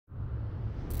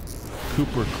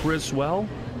Cooper Criswell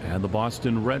and the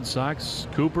Boston Red Sox.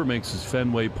 Cooper makes his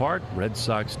Fenway Park Red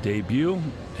Sox debut,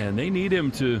 and they need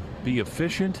him to be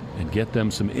efficient and get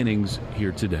them some innings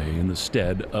here today in the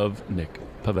stead of Nick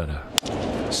Pivetta.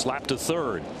 Slap to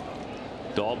third.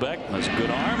 Dahlbeck has a good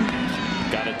arm.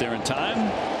 Got it there in time.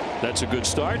 That's a good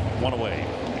start. One away.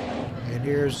 And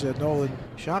here's Nolan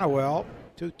Shonowell,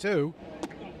 2-2.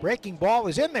 Breaking ball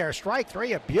is in there. Strike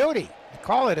three, a beauty. They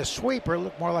call it a sweeper.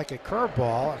 Looked more like a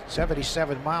curveball.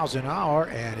 77 miles an hour,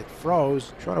 and it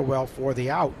froze. Shonowell for the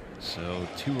out. So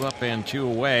 2 up and 2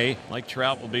 away. Mike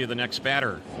Trout will be the next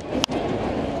batter.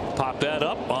 Pop that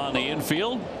up on the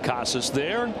infield. Casas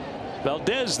there.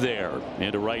 Valdez there.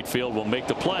 Into right field will make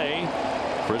the play.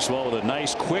 Criswell with a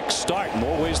nice quick start.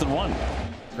 More ways than one.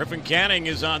 Griffin Canning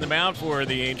is on the mound for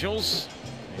the Angels.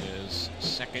 His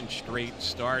second straight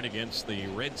start against the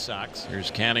Red Sox.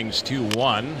 Here's Canning's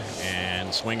 2-1,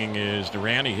 and swinging is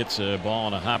Duran. He hits a ball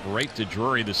on a hop right to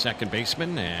Drury, the second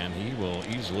baseman, and he will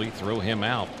easily throw him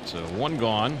out. So 1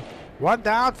 gone. 1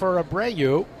 down for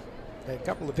Abreu. A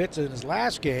couple of hits in his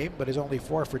last game, but is only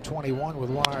 4 for 21 with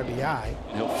 1 RBI.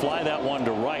 He'll fly that one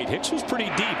to right. Hicks was pretty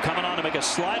deep, coming on to make a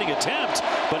sliding attempt,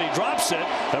 but he drops it.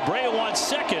 Abreu wants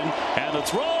second, and the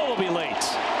throw will be late.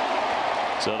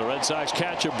 So the Red Sox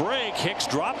catch a break. Hicks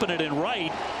dropping it in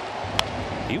right.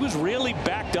 He was really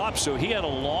backed up, so he had a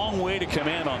long way to come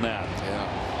in on that.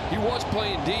 Yeah, he was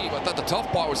playing deep. I thought the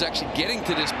tough part was actually getting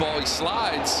to this ball. He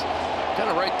slides kind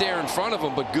of right there in front of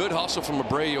him, but good hustle from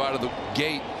Abreu out of the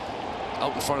gate.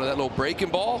 Out in front of that little breaking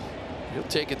ball. He'll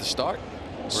take it to start.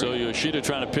 So Yoshida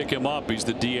trying to pick him up. He's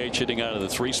the DH hitting out of the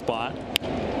 3 spot.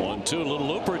 1-2, little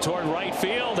looper toward right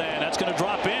field, and that's going to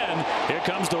drop in. Here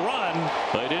comes the run.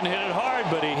 They didn't hit it hard,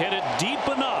 but he hit it deep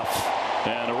enough.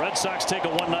 And the Red Sox take a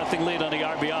 1-0 lead on the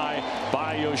RBI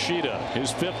by Yoshida,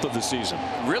 his 5th of the season.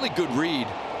 Really good read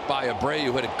by Abreu,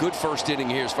 who had a good first inning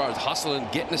here as far as hustling,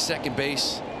 getting to second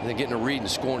base, and then getting a read and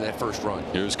scoring that first run.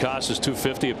 Here's Casas,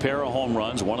 250, a pair of home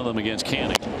runs, one of them against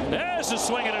Canning. There's a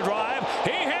swing and a drive.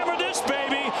 He hammered this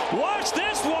baby. Watch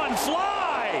this one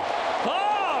fly.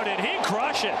 Oh, did he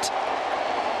crush it?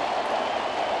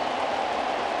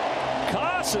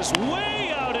 Casas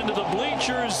way out into the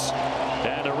bleachers,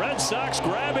 and the Red Sox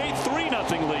grab a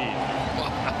 3-0 lead.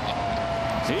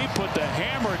 He put the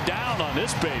hammer down on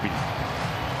this baby.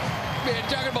 Man,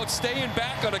 talking about staying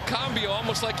back on a combio,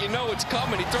 almost like you know it's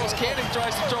coming. He throws Canning,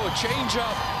 tries to throw a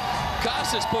changeup.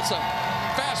 Casas puts a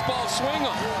fastball swing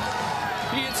on.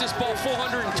 He hits this ball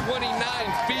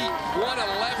 429 feet,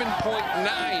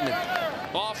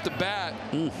 111.9 off the bat.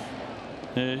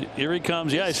 Here he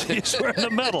comes. Yeah, he's wearing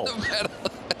the medal.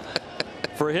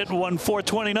 For hitting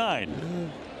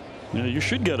 429. You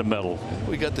should get a medal.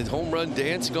 We got the home run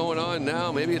dance going on now.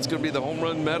 Maybe it's going to be the home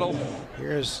run medal.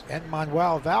 Here's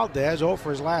Enmanuel Valdez, 0 for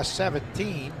his last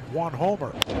 17, 1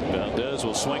 homer. Valdez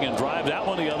will swing and drive that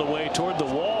one the other way toward the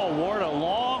wall. Ward, a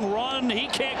long run. He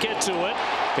can't get to it.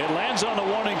 It lands on the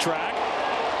warning track.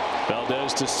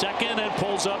 Valdez to second and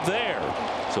pulls up there.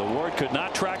 So Ward could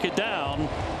not track it down.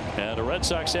 And the Red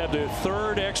Sox have their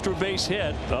 3rd extra base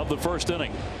hit of the first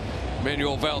inning.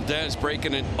 Manuel Valdez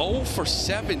breaking an 0 for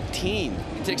 17.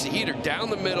 He takes a heater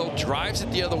down the middle, drives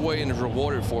it the other way, and is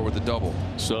rewarded for it with a double.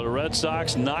 So the Red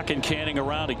Sox knocking Canning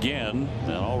around again,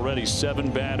 and already 7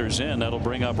 batters in. That'll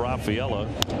bring up Rafaela.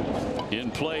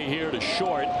 In play here to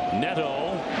short.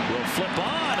 Neto will flip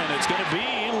on, and it's going to be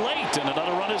late, and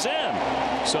another run is in.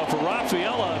 So for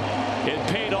Rafaela, it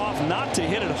paid off not to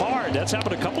hit it hard. That's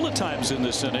happened a couple of times in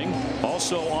this inning.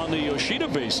 Also on the Yoshida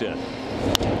base hit.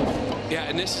 Yeah,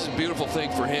 and this is a beautiful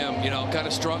thing for him, you know, kind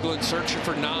of struggling, searching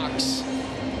for knocks.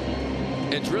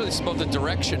 It's really about the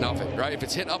direction of it, right? If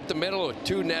it's hit up the middle or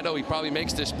to Neto, he probably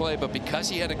makes this play, but because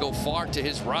he had to go far to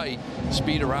his right,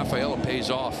 speed of Rafaela pays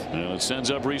off. And it sends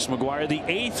up Reese McGuire, the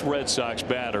 8th Red Sox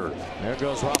batter. There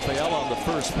goes Rafaela on the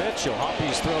first pitch.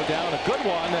 Hoppy's throw down, a good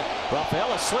one.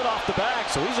 Rafaela slid off the back,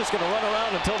 so he's just going to run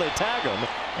around until they tag him.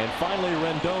 And finally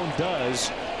Rendon does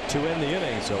to end the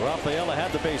inning. So Rafaela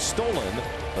had the base stolen,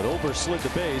 but overslid the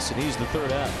base, and he's the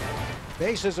 3rd out.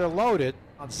 Bases are loaded.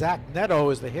 Zach Neto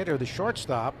is the hitter, the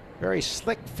shortstop. Very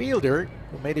slick fielder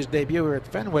who made his debut here at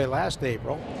Fenway last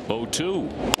April. 0-2.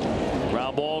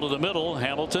 Ground ball to the middle.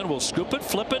 Hamilton will scoop it,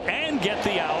 flip it, and get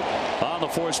the out on the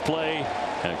forced play.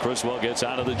 And Criswell gets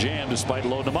out of the jam despite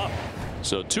loading him up.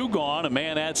 So 2 gone, a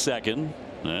man at second.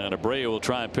 And Abreu will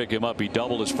try and pick him up. He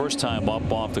doubled his first time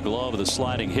up off the glove of the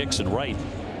sliding Hicks and right.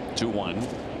 2-1.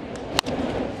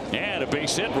 And a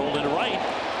base hit rolled into right.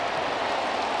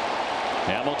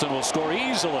 Hamilton will score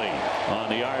easily on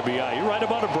the RBI. You're right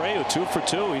about Abreu, 2 for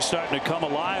 2. He's starting to come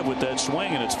alive with that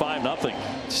swing, and it's 5-0.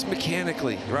 Just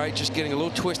mechanically, right? Just getting a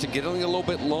little twisted, getting a little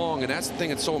bit long, and that's the thing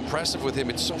that's so impressive with him.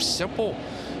 It's so simple.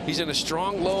 He's in a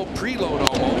strong low, preload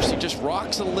almost. He just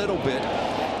rocks a little bit.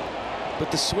 But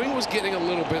the swing was getting a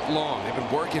little bit long. They've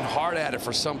been working hard at it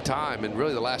for some time, and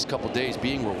really the last couple of days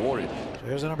being rewarded.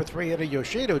 There's the number 3 hitter,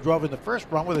 Yoshida, who drove in the first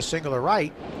run with a single to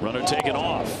right. Runner taken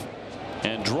off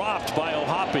and dropped by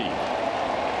O'Hoppe.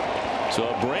 So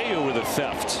Abreu with a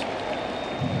theft.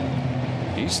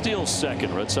 He steals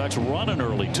second. Red Sox running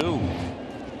early too.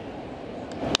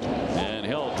 And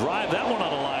he'll drive that one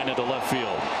on the line into left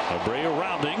field. Abreu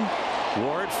rounding.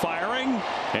 Ward firing,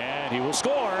 and he will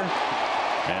score.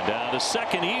 And down to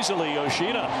second easily,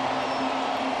 Yoshida.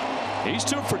 He's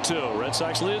 2 for 2. Red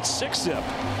Sox lead at 6-zip.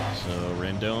 So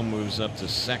Rendon moves up to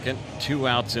second. 2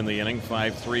 outs in the inning.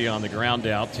 5-3 on the ground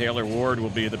out. Taylor Ward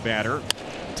will be the batter.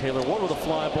 Taylor Ward with a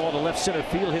fly ball to left center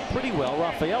field, hit pretty well.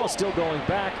 Rafaela still going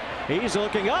back. He's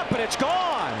looking up, and it's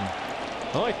gone.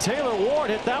 Boy, Taylor Ward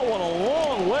hit that one a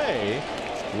long way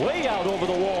out over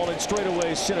the wall in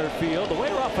straightaway center field. The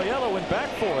way Rafaela went back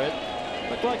for it,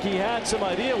 looked like he had some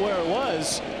idea where it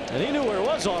was, and he knew where it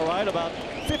was all right, about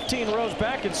 15 rows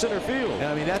back in center field.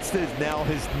 I mean, that's now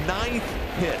his 9th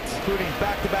hit, including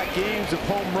back-to-back games of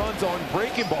home runs on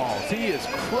breaking balls. He is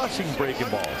crushing breaking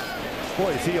balls.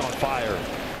 Boy, is he on fire.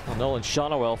 Well, Nolan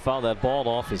Shotwell fouled that ball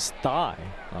off his thigh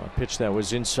on a pitch that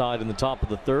was inside in the top of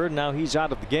the third. Now he's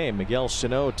out of the game. Miguel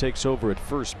Sano takes over at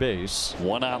first base.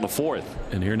 1 out in the 4th.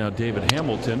 And here now David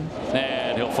Hamilton.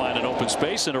 And he'll find an open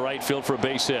space in the right field for a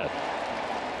base hit.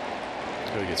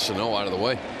 Gotta get Sano out of the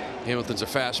way. Hamilton's a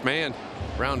fast man.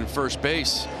 Rounded first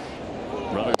base.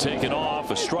 Runner taken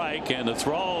off, a strike, and the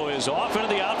throw is off into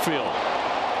the outfield.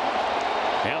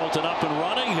 Hamilton up and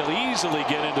running. He'll easily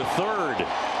get into third.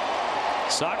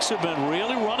 Sox have been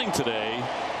really running today,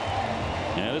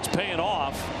 and it's paying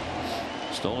off.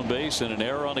 Stolen base and an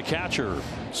error on the catcher.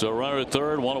 So runner at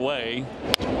third, 1 away.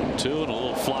 2 and a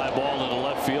little fly ball into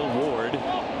left field. Ward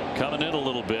coming in a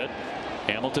little bit.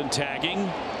 Hamilton tagging.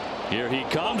 Here he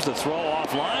comes. The throw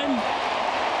offline.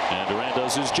 And Durant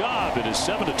does his job. It is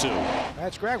 7-2.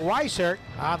 That's Greg Weishart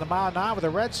on the mound now with the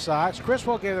Red Sox.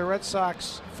 Criswell gave the Red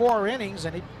Sox 4 innings,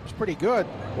 and he was pretty good.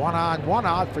 1 on, 1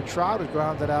 out for Trout, who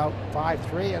grounded out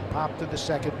 5-3 and popped to the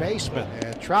second baseman.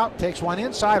 And Trout takes one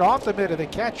inside off the mid of the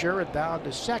catcher and down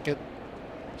to second.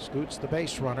 Scoots the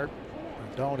base runner.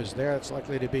 Rendon is there. It's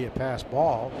likely to be a pass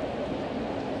ball.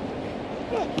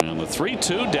 And the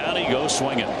 3-2 down he goes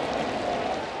swinging.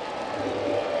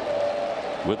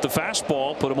 With the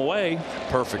fastball, put him away.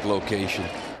 Perfect location.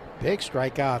 Big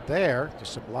strikeout there.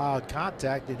 Just some loud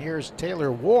contact. And here's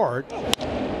Taylor Ward.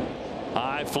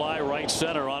 High fly right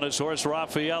center on his horse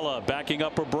Rafaela. Backing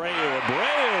up Abreu.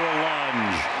 Abreu will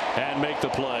lunge and make the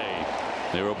play.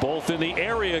 They were both in the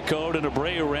area code, and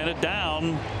Abreu ran it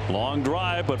down. Long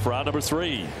drive, but for out number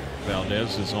 3.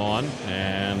 Valdez is on,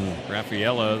 and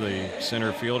Rafaela, the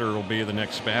center fielder, will be the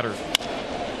next batter.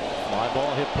 Fly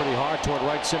ball hit pretty hard toward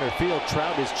right center field.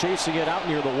 Trout is chasing it out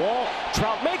near the wall.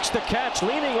 Trout makes the catch,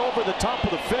 leaning over the top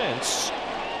of the fence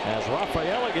as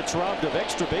Rafaela gets robbed of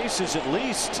extra bases at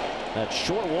least. That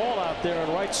short wall out there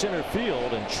in right center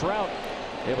field, and Trout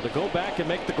able to go back and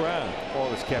make the grab.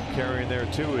 Ball was kept carrying there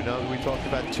too. And we talked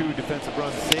about 2 defensive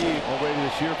runs saved already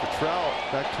this year for Trout.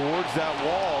 Back towards that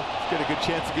wall. He's got a good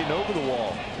chance of getting over the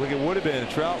wall. Look, it would have been.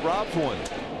 Trout robs one.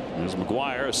 There's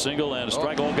McGuire, a single and a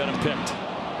strike. All got him picked.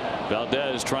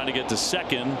 Valdez trying to get to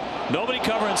second. Nobody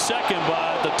covering second,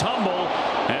 but the tumble,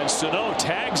 and Sano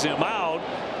tags him out.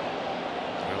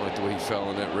 I like the way he fell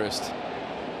on that wrist.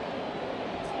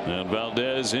 And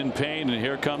Valdez in pain, and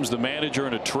here comes the manager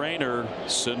and a trainer.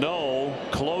 Sano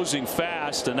closing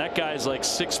fast, and that guy's like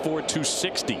 6'4",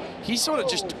 260. He sort of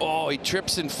just, he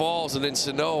trips and falls, and then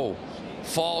Sano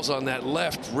falls on that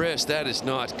left wrist. That is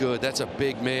not good. That's a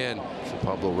big man. So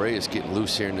Pablo Reyes getting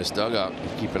loose here in this dugout.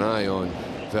 Keep an eye on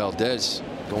Valdez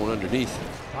going underneath.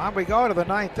 On we go to the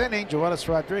 9th inning. Joelis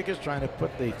Rodriguez trying to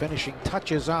put the finishing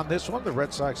touches on this one. The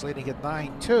Red Sox leading at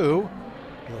 9-2.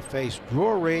 He'll face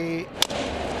Drury.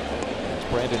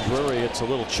 Brandon Drury, it's a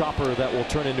little chopper that will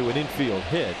turn into an infield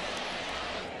hit.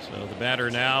 So the batter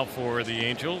now for the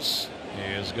Angels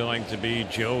is going to be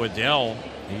Joe Adell.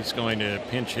 He's going to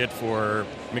pinch hit for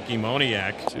Mickey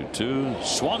Moniak. 2-2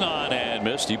 swung on and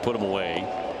missed. He put him away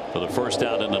for the first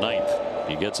out in the 9th.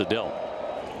 He gets Adell.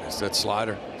 That's that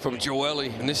slider from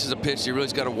Joely, and this is a pitch you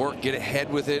really's got to work, get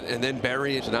ahead with it, and then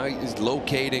bury it. Now he's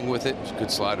locating with it. It's a good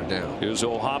slider down. Here's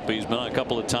O'Hoppe. He's been on a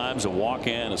couple of times, a walk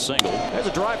and a single. There's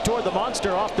a drive toward the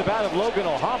monster off the bat of Logan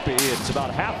O'Hoppe. It's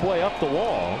about halfway up the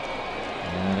wall.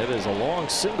 And it is a long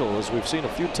single, as we've seen a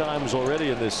few times already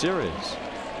in this series.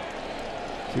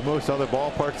 See, most other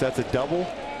ballparks, that's a double,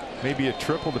 maybe a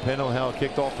triple, depending on how it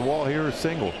kicked off the wall. Here, a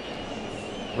single.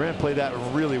 Grant played that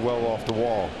really well off the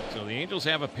wall. So the Angels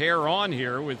have a pair on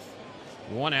here with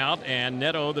one out, and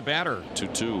Neto the batter.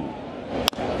 2-2.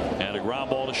 And a ground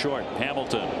ball to short.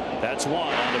 Hamilton. That's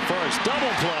one on the first.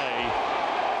 Double play.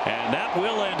 And that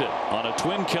will end it on a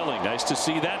twin killing. Nice to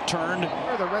see that turned.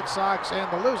 For the Red Sox and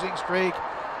the losing streak,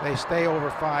 they stay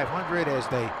over 500 as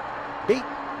they beat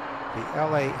the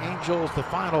LA Angels. The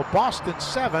final, Boston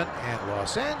 7 and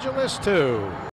Los Angeles 2.